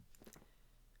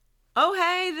Oh,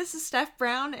 hey, this is Steph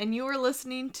Brown, and you are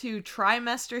listening to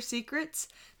Trimester Secrets.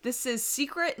 This is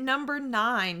secret number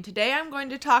 9. Today I'm going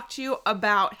to talk to you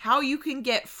about how you can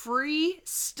get free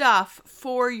stuff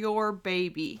for your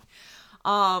baby.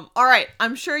 Alright,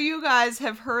 I'm sure you guys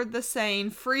have heard the saying,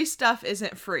 free stuff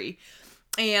isn't free.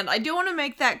 And I do want to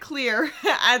make that clear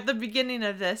at the beginning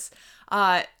of this.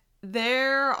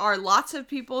 There are lots of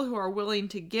people who are willing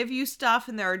to give you stuff,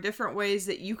 and there are different ways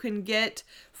that you can get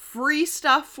free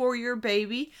stuff for your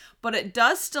baby, but it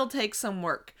does still take some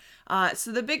work.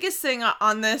 So the biggest thing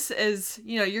on this is,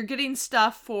 you're getting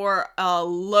stuff for a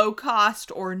low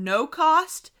cost or no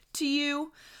cost to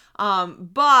you,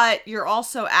 but you're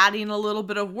also adding a little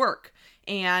bit of work.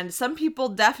 And some people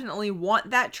definitely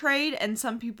want that trade, and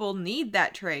some people need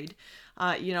that trade.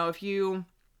 If you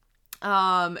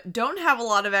don't have a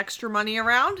lot of extra money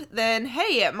around, then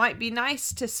hey, it might be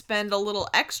nice to spend a little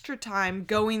extra time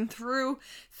going through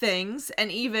things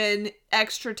and even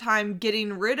extra time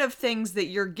getting rid of things that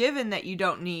you're given that you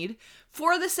don't need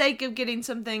for the sake of getting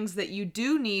some things that you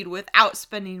do need without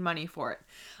spending money for it.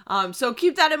 So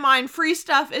keep that in mind. Free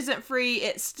stuff isn't free.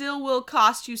 It still will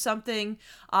cost you something.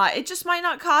 It just might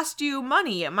not cost you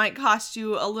money. It might cost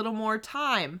you a little more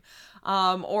time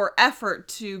or effort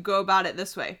to go about it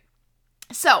this way.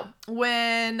 So,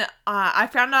 when I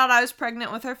found out I was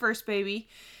pregnant with our first baby,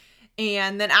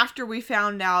 and then after we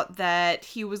found out that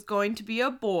he was going to be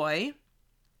a boy,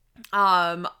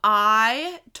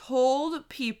 I told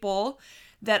people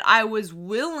that I was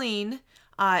willing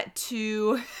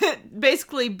to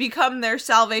basically become their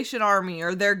Salvation Army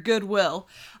or their Goodwill.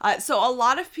 So a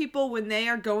lot of people, when they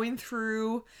are going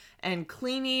through and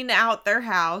cleaning out their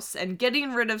house and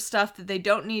getting rid of stuff that they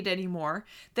don't need anymore,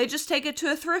 they just take it to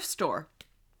a thrift store.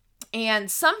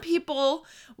 And some people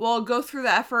will go through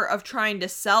the effort of trying to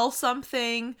sell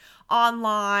something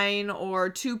online or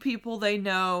to people they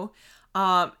know.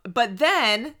 But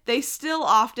then they still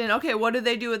often, okay, what do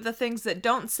they do with the things that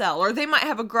don't sell? Or they might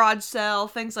have a garage sale,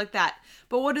 things like that.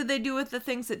 But what do they do with the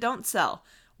things that don't sell?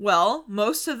 Well,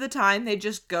 most of the time they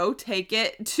just go take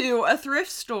it to a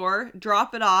thrift store,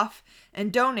 drop it off,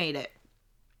 and donate it.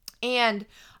 And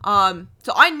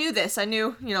so I knew this. I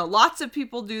knew, lots of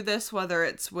people do this, whether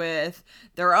it's with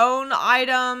their own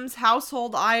items,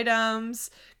 household items,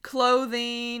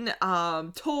 clothing,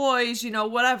 toys,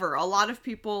 whatever. A lot of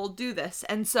people do this.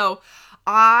 And so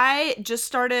I just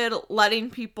started letting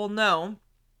people know,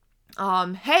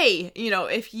 hey,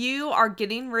 if you are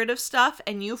getting rid of stuff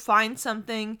and you find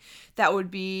something that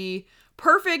would be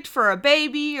perfect for a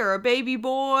baby or a baby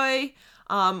boy,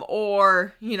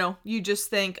 or, you just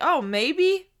think, oh,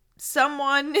 maybe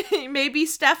maybe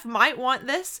Steph might want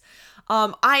this.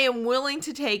 I am willing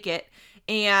to take it.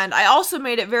 And I also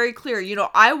made it very clear,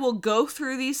 I will go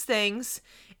through these things,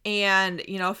 and,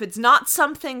 if it's not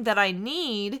something that I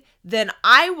need, then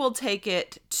I will take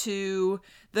it to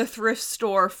the thrift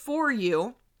store for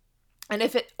you.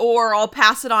 And or I'll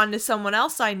pass it on to someone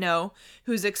else I know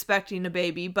who's expecting a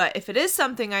baby. But if it is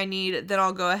something I need, then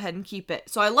I'll go ahead and keep it.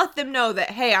 So I let them know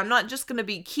that, hey, I'm not just going to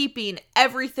be keeping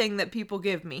everything that people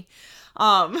give me.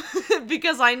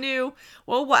 Because I knew,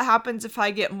 well, what happens if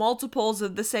I get multiples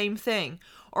of the same thing?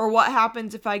 Or what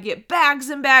happens if I get bags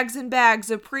and bags and bags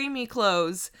of preemie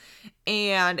clothes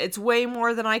and it's way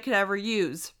more than I could ever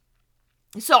use?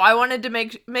 So I wanted to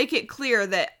make it clear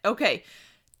that, okay,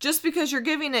 just because you're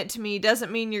giving it to me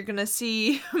doesn't mean you're going to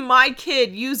see my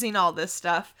kid using all this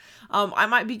stuff. I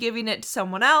might be giving it to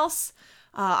someone else.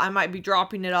 I might be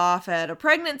dropping it off at a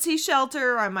pregnancy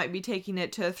shelter. I might be taking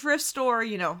it to a thrift store,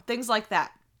 things like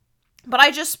that. But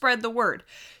I just spread the word.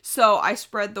 So I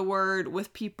spread the word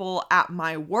with people at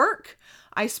my work.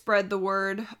 I spread the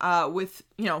word with,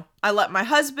 I let my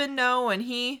husband know, and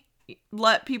he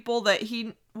let people that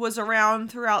he was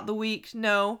around throughout the week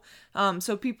know.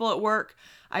 So people at work.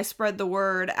 I spread the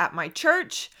word at my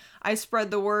church. I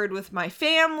spread the word with my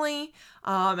family,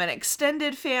 an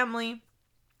extended family,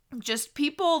 just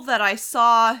people that I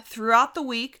saw throughout the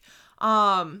week,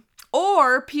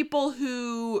 or people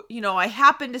who, I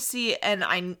happen to see and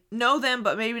I know them,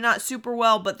 but maybe not super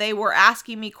well, but they were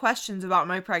asking me questions about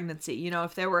my pregnancy.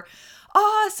 If they were,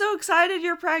 oh, so excited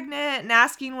you're pregnant, and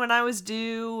asking when I was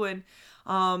due, and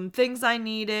things I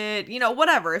needed,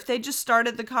 whatever. If they just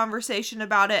started the conversation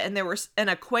about it and there was an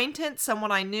acquaintance,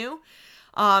 someone I knew,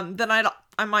 then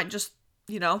I might just,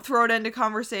 throw it into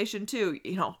conversation too,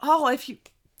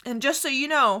 and just so you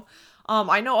know,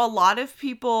 I know a lot of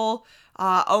people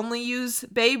only use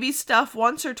baby stuff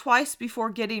once or twice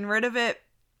before getting rid of it.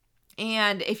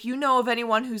 And if you know of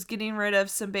anyone who's getting rid of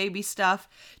some baby stuff,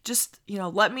 just,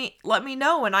 let me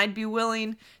know, and I'd be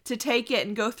willing to take it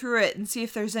and go through it and see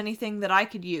if there's anything that I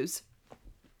could use.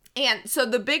 And so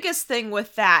the biggest thing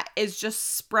with that is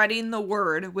just spreading the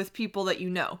word with people that you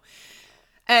know.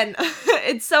 And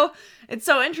it's so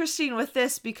interesting with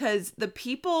this because the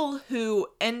people who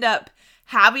end up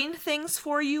having things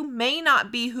for you may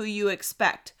not be who you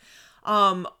expect.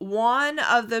 One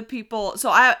of the people, so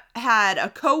I had a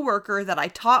coworker that I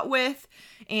taught with,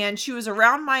 and she was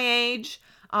around my age,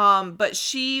 but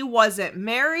she wasn't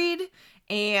married,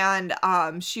 and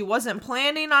she wasn't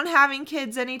planning on having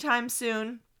kids anytime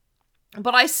soon.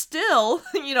 But I still,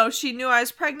 she knew I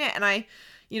was pregnant, and I,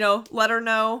 let her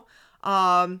know,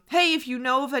 hey, if you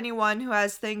know of anyone who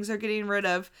has things they're getting rid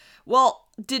of. Well,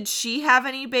 did she have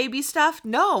any baby stuff?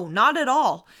 No, not at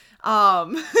all.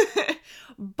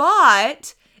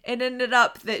 But it ended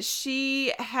up that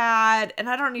she had, and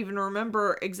I don't even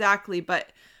remember exactly,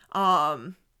 but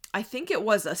I think it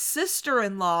was a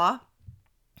sister-in-law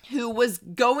who was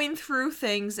going through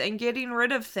things and getting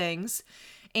rid of things.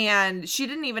 And she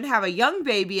didn't even have a young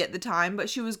baby at the time, but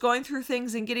she was going through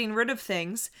things and getting rid of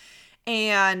things.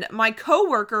 And my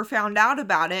coworker found out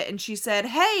about it, and she said,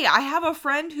 hey, I have a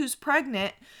friend who's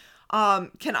pregnant.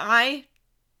 Can I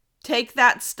take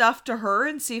that stuff to her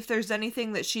and see if there's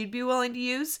anything that she'd be willing to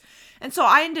use? And so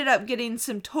I ended up getting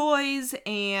some toys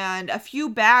and a few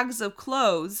bags of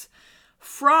clothes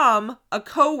from a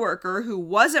coworker who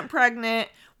wasn't pregnant,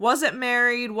 wasn't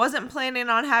married, wasn't planning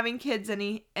on having kids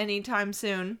anytime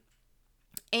soon.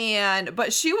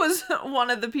 But she was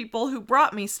one of the people who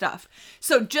brought me stuff.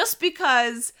 So just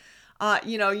because,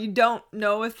 you don't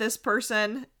know if this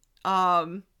person,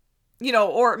 or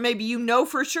maybe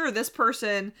for sure this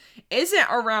person isn't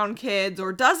around kids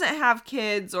or doesn't have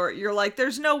kids, or you're like,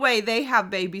 there's no way they have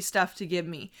baby stuff to give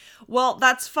me. Well,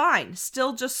 that's fine.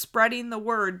 Still just spreading the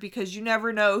word, because you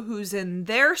never know who's in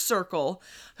their circle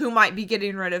who might be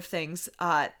getting rid of things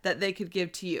that they could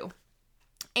give to you.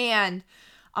 And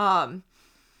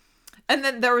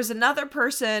then there was another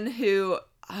person who,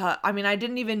 I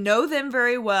didn't even know them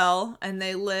very well, and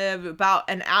they live about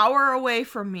an hour away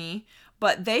from me.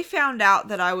 But they found out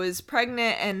that I was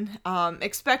pregnant and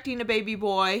expecting a baby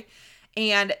boy,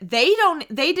 and they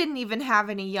didn't even have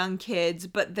any young kids,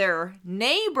 but their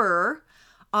neighbor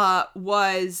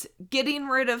was getting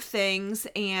rid of things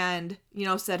and,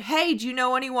 said, hey, do you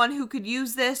know anyone who could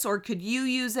use this, or could you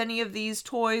use any of these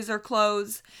toys or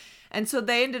clothes? And so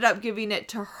they ended up giving it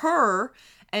to her,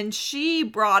 and she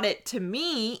brought it to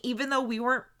me, even though we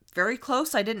weren't very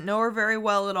close. I didn't know her very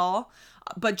well at all.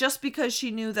 But just because she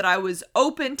knew that I was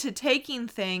open to taking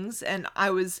things, and I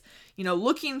was,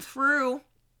 looking through,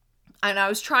 and I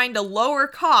was trying to lower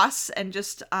costs and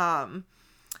just, even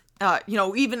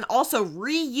also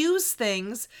reuse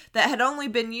things that had only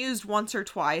been used once or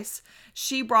twice,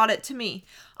 she brought it to me.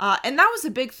 And that was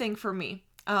a big thing for me.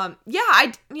 I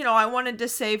wanted to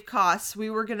save costs. We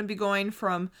were going to be going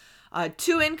from a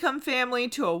 2-income family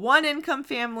to a 1-income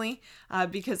family,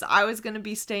 because I was going to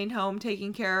be staying home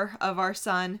taking care of our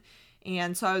son,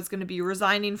 and so I was going to be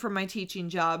resigning from my teaching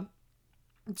job.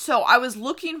 So I was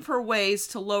looking for ways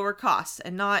to lower costs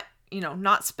and not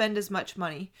spend as much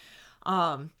money.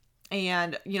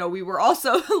 We were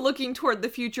also looking toward the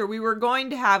future. We were going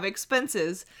to have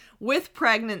expenses with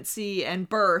pregnancy and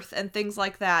birth and things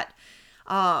like that.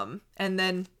 And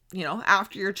then,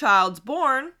 after your child's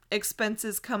born,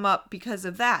 expenses come up because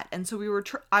of that. And so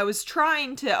I was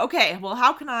trying to, okay, well,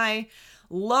 how can I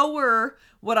lower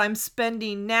what I'm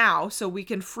spending now so we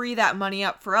can free that money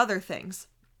up for other things?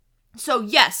 So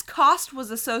yes, cost was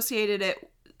associated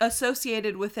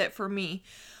with it for me.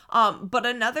 But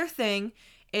another thing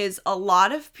is, a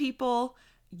lot of people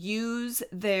use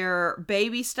their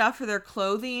baby stuff or their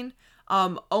clothing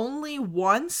only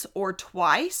once or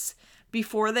twice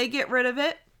before they get rid of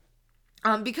it.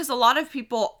 Because a lot of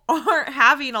people aren't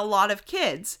having a lot of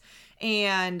kids.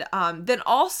 And then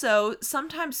also,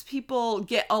 sometimes people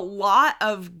get a lot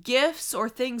of gifts or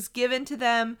things given to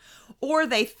them, or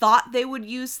they thought they would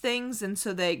use things, and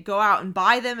so they go out and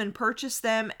buy them and purchase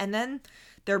them, and then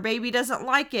their baby doesn't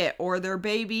like it, or their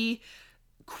baby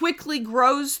quickly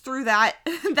grows through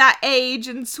that age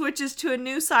and switches to a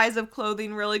new size of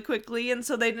clothing really quickly, and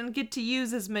so they didn't get to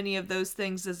use as many of those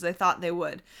things as they thought they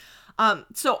would.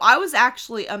 So I was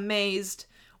actually amazed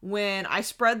when I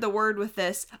spread the word with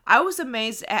this. I was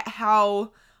amazed at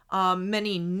how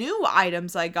many new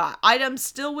items I got. Items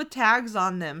still with tags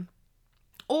on them.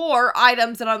 Or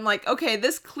items that I'm like, okay,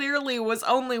 this clearly was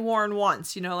only worn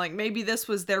once, like maybe this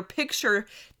was their picture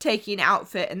taking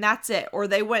outfit and that's it. Or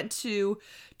they went to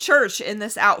church in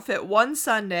this outfit one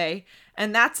Sunday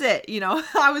and that's it.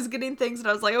 I was getting things that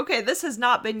I was like, okay, this has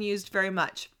not been used very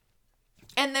much.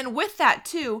 And then with that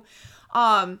too,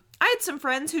 I had some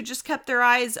friends who just kept their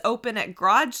eyes open at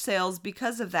garage sales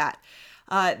because of that.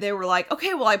 They were like,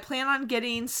 okay, well, I plan on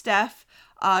getting Steph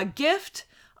a gift.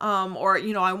 Or,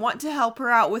 I want to help her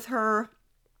out with her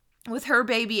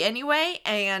baby anyway.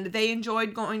 And they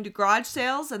enjoyed going to garage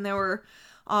sales, and they were,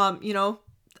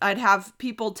 I'd have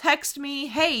people text me,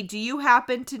 hey, do you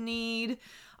happen to need,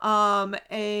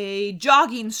 a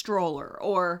jogging stroller?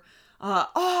 Or,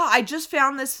 I just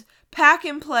found this pack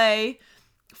and play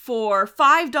for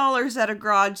 $5 at a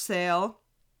garage sale.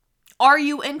 Are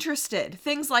you interested?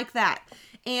 Things like that.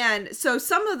 And so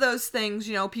some of those things,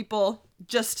 people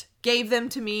just gave them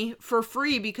to me for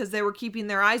free because they were keeping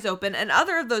their eyes open. And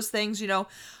other of those things,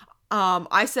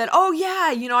 I said, oh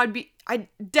yeah,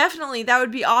 that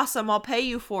would be awesome. I'll pay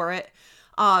you for it.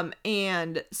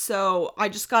 And so I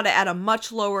just got it at a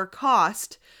much lower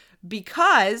cost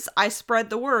because I spread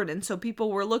the word. And so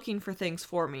people were looking for things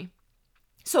for me.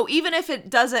 So even if it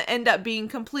doesn't end up being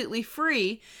completely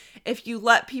free, if you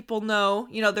let people know,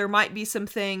 there might be some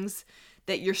things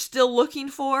that you're still looking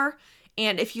for.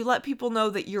 And if you let people know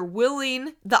that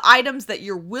the items that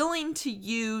you're willing to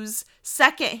use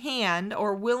secondhand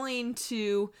or willing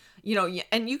to,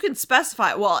 and you can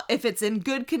specify, well, if it's in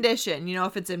good condition,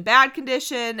 if it's in bad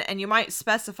condition, and you might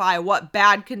specify what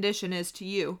bad condition is to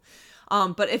you.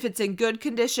 But if it's in good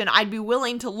condition, I'd be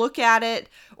willing to look at it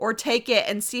or take it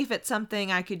and see if it's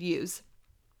something I could use.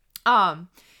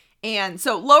 And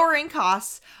so lowering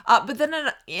costs, but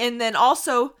then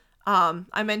also,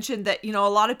 I mentioned that, a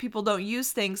lot of people don't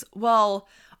use things. Well,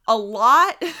 a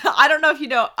lot, I don't know if you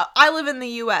know, I live in the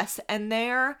US and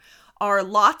there are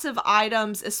lots of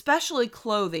items, especially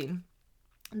clothing,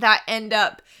 that end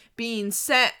up being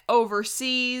sent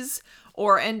overseas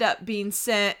or end up being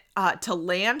sent to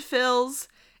landfills.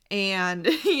 And,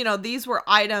 these were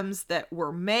items that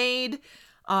were made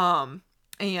and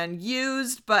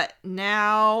used, but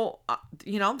now,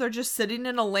 they're just sitting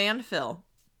in a landfill.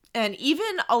 And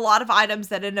even a lot of items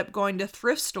that end up going to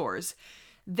thrift stores,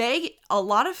 a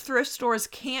lot of thrift stores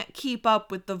can't keep up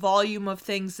with the volume of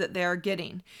things that they're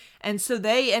getting. And so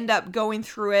they end up going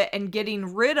through it and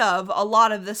getting rid of a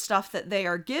lot of the stuff that they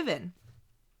are given.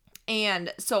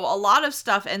 And so a lot of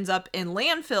stuff ends up in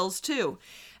landfills too.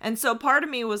 And so part of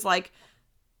me was like,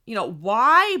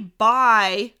 why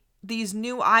buy these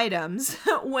new items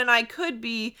when I could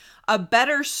be a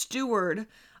better steward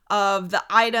of the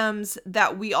items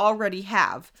that we already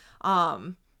have?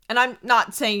 And I'm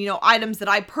not saying, items that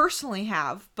I personally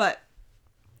have, but,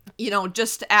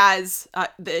 just as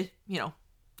the,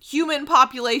 human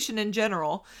population in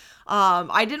general,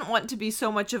 I didn't want to be so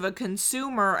much of a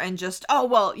consumer and just, I'm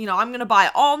going to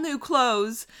buy all new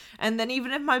clothes. And then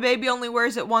even if my baby only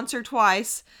wears it once or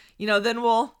twice,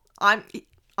 then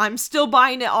I'm still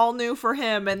buying it all new for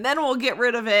him, and then we'll get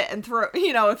rid of it and throw,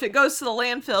 if it goes to the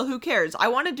landfill, who cares? I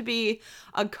wanted to be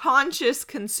a conscious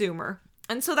consumer.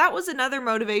 And so that was another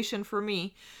motivation for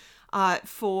me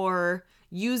for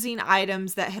using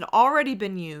items that had already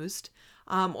been used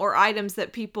or items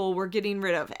that people were getting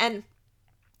rid of. And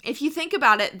if you think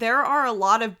about it, there are a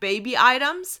lot of baby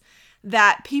items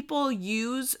that people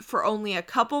use for only a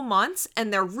couple months,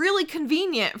 and they're really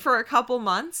convenient for a couple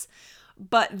months.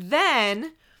 But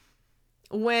then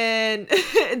when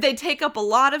they take up a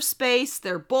lot of space,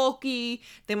 they're bulky,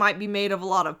 they might be made of a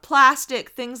lot of plastic,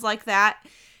 things like that.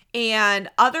 And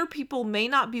other people may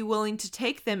not be willing to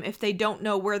take them if they don't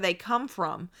know where they come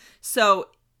from. So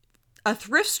a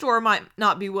thrift store might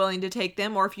not be willing to take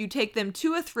them, or if you take them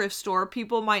to a thrift store,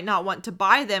 people might not want to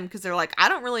buy them because they're like, I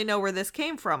don't really know where this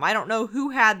came from. I don't know who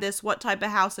had this, what type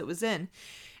of house it was in.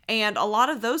 And a lot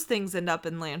of those things end up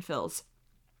in landfills.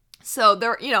 So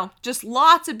there, just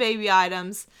lots of baby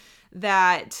items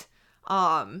that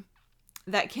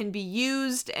that can be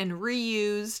used and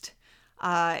reused.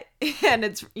 And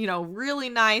it's, really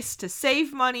nice to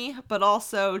save money, but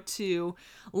also to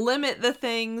limit the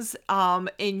things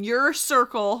in your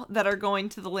circle that are going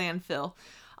to the landfill.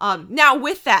 Now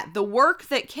with that, the work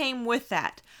that came with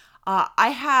that, I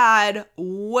had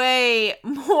way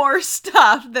more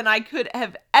stuff than I could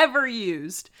have ever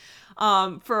used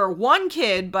for one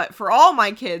kid, but for all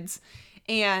my kids.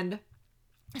 And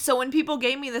so when people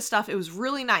gave me this stuff, it was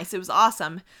really nice. It was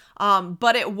awesome.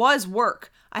 But it was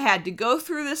work. I had to go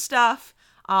through this stuff,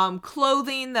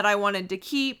 clothing that I wanted to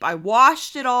keep. I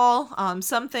washed it all.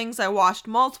 Some things I washed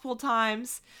multiple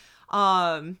times.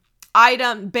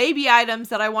 baby items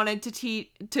that I wanted to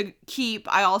keep.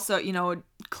 I also, would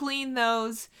clean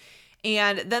those.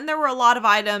 And then there were a lot of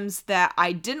items that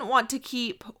I didn't want to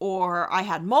keep, or I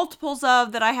had multiples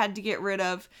of that I had to get rid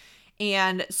of.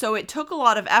 And so it took a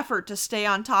lot of effort to stay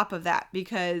on top of that,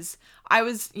 because I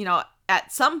was,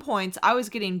 at some points I was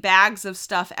getting bags of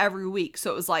stuff every week.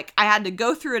 So it was like I had to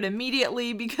go through it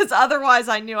immediately, because otherwise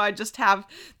I knew I'd just have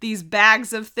these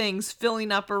bags of things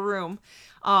filling up a room.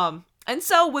 And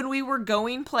so when we were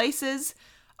going places,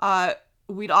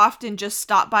 we'd often just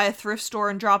stop by a thrift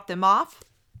store and drop them off.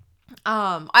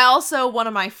 One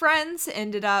of my friends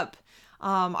ended up,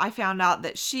 I found out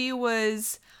that she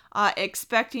was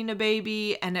expecting a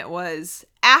baby, and it was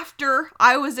after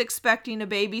I was expecting a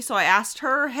baby. So I asked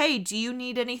her, hey, do you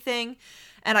need anything?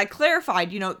 And I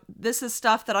clarified, this is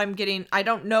stuff that I'm getting. I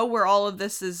don't know where all of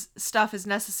stuff is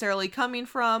necessarily coming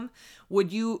from.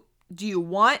 Do you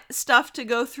want stuff to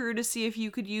go through to see if you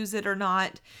could use it or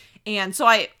not? And so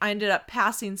I ended up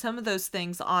passing some of those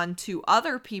things on to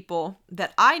other people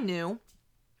that I knew,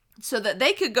 so that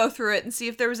they could go through it and see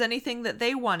if there was anything that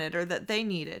they wanted or that they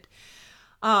needed.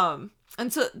 And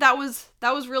so that was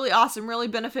really awesome, really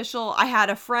beneficial. I had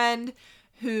a friend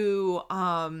who,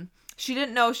 she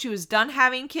didn't know she was done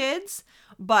having kids,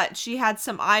 but she had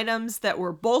some items that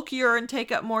were bulkier and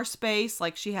take up more space.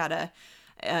 Like she had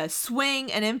a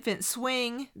swing, an infant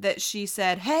swing, that she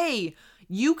said, hey,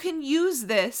 you can use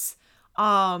this.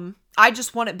 I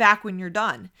just want it back when you're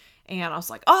done. And I was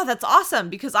like, oh, that's awesome,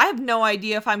 because I have no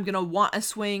idea if I'm going to want a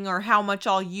swing or how much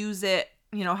I'll use it,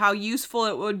 how useful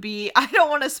it would be. I don't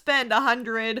want to spend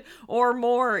 $100 or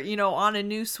more, on a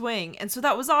new swing. And so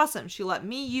that was awesome. She let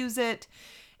me use it,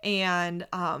 and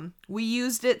we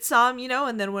used it some,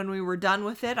 and then when we were done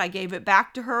with it, I gave it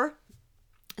back to her.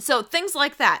 So things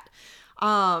like that.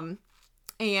 And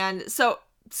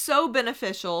so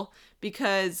beneficial,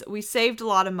 because we saved a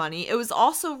lot of money. It was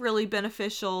also really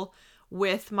beneficial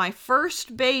with my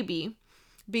first baby,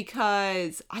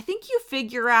 because I think you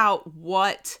figure out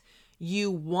what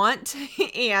you want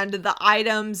and the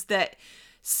items that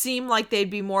seem like they'd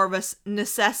be more of a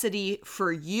necessity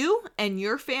for you and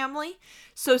your family.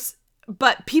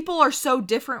 But people are so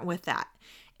different with that.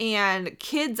 And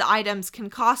kids' items can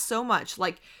cost so much.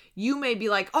 Like, you may be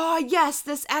like, oh yes,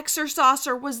 this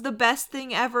Exercaucer was the best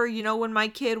thing ever. When my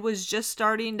kid was just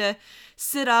starting to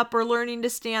sit up or learning to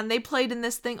stand, they played in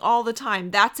this thing all the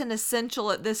time. That's an essential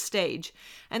at this stage.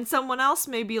 And someone else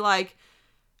may be like,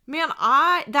 man,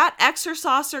 that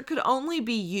Exercaucer could only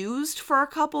be used for a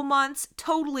couple months.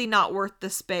 Totally not worth the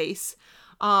space.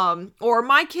 Or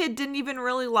my kid didn't even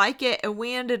really like it, and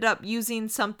we ended up using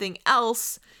something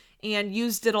else and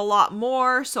used it a lot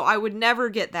more, so I would never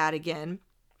get that again.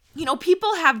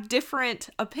 People have different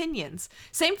opinions.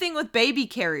 Same thing with baby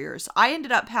carriers. I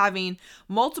ended up having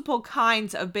multiple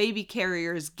kinds of baby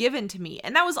carriers given to me,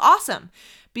 and that was awesome,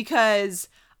 because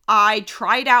I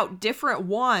tried out different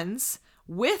ones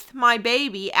with my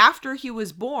baby after he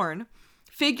was born,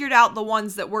 figured out the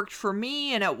ones that worked for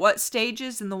me and at what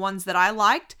stages, and the ones that I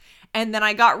liked, and then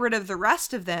I got rid of the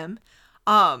rest of them.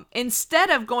 Instead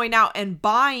of going out and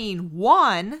buying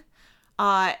one,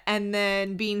 and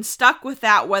then being stuck with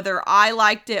that whether I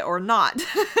liked it or not.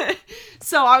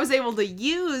 So I was able to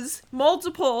use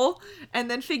multiple and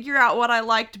then figure out what I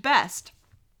liked best.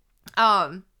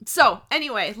 So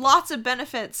anyway, lots of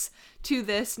benefits to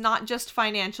this, not just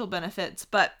financial benefits,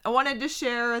 but I wanted to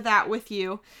share that with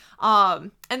you.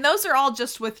 And those are all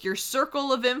just with your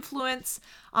circle of influence.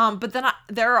 But then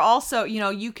there are also,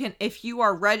 you can, if you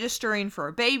are registering for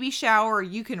a baby shower,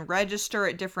 you can register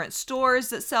at different stores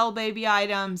that sell baby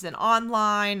items and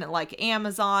online, like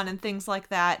Amazon and things like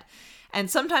that. And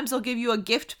sometimes they'll give you a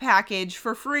gift package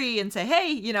for free and say,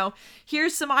 hey,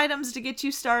 here's some items to get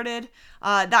you started.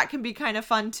 That can be kind of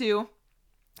fun too.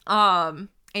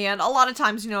 And a lot of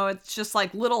times, it's just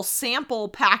like little sample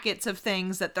packets of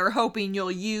things that they're hoping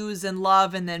you'll use and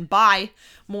love and then buy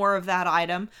more of that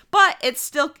item. But it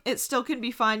still can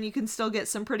be fun. You can still get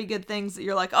some pretty good things that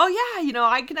you're like, oh yeah,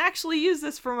 I can actually use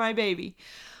this for my baby.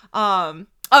 A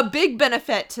big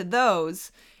benefit to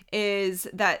those is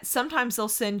that sometimes they'll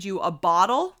send you a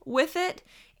bottle with it.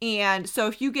 And so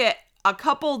if you get a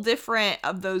couple different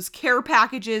of those care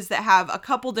packages that have a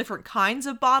couple different kinds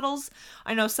of bottles.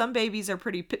 I know some babies are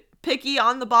pretty picky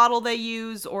on the bottle they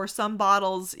use, or some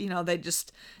bottles, they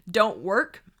just don't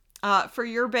work for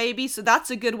your baby. So that's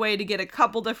a good way to get a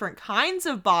couple different kinds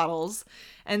of bottles.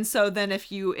 And so then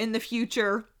if you in the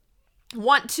future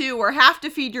want to or have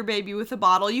to feed your baby with a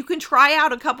bottle, you can try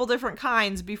out a couple different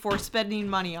kinds before spending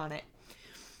money on it.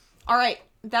 All right.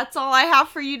 That's all I have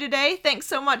for you today. Thanks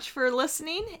so much for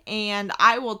listening, and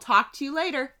I will talk to you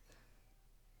later.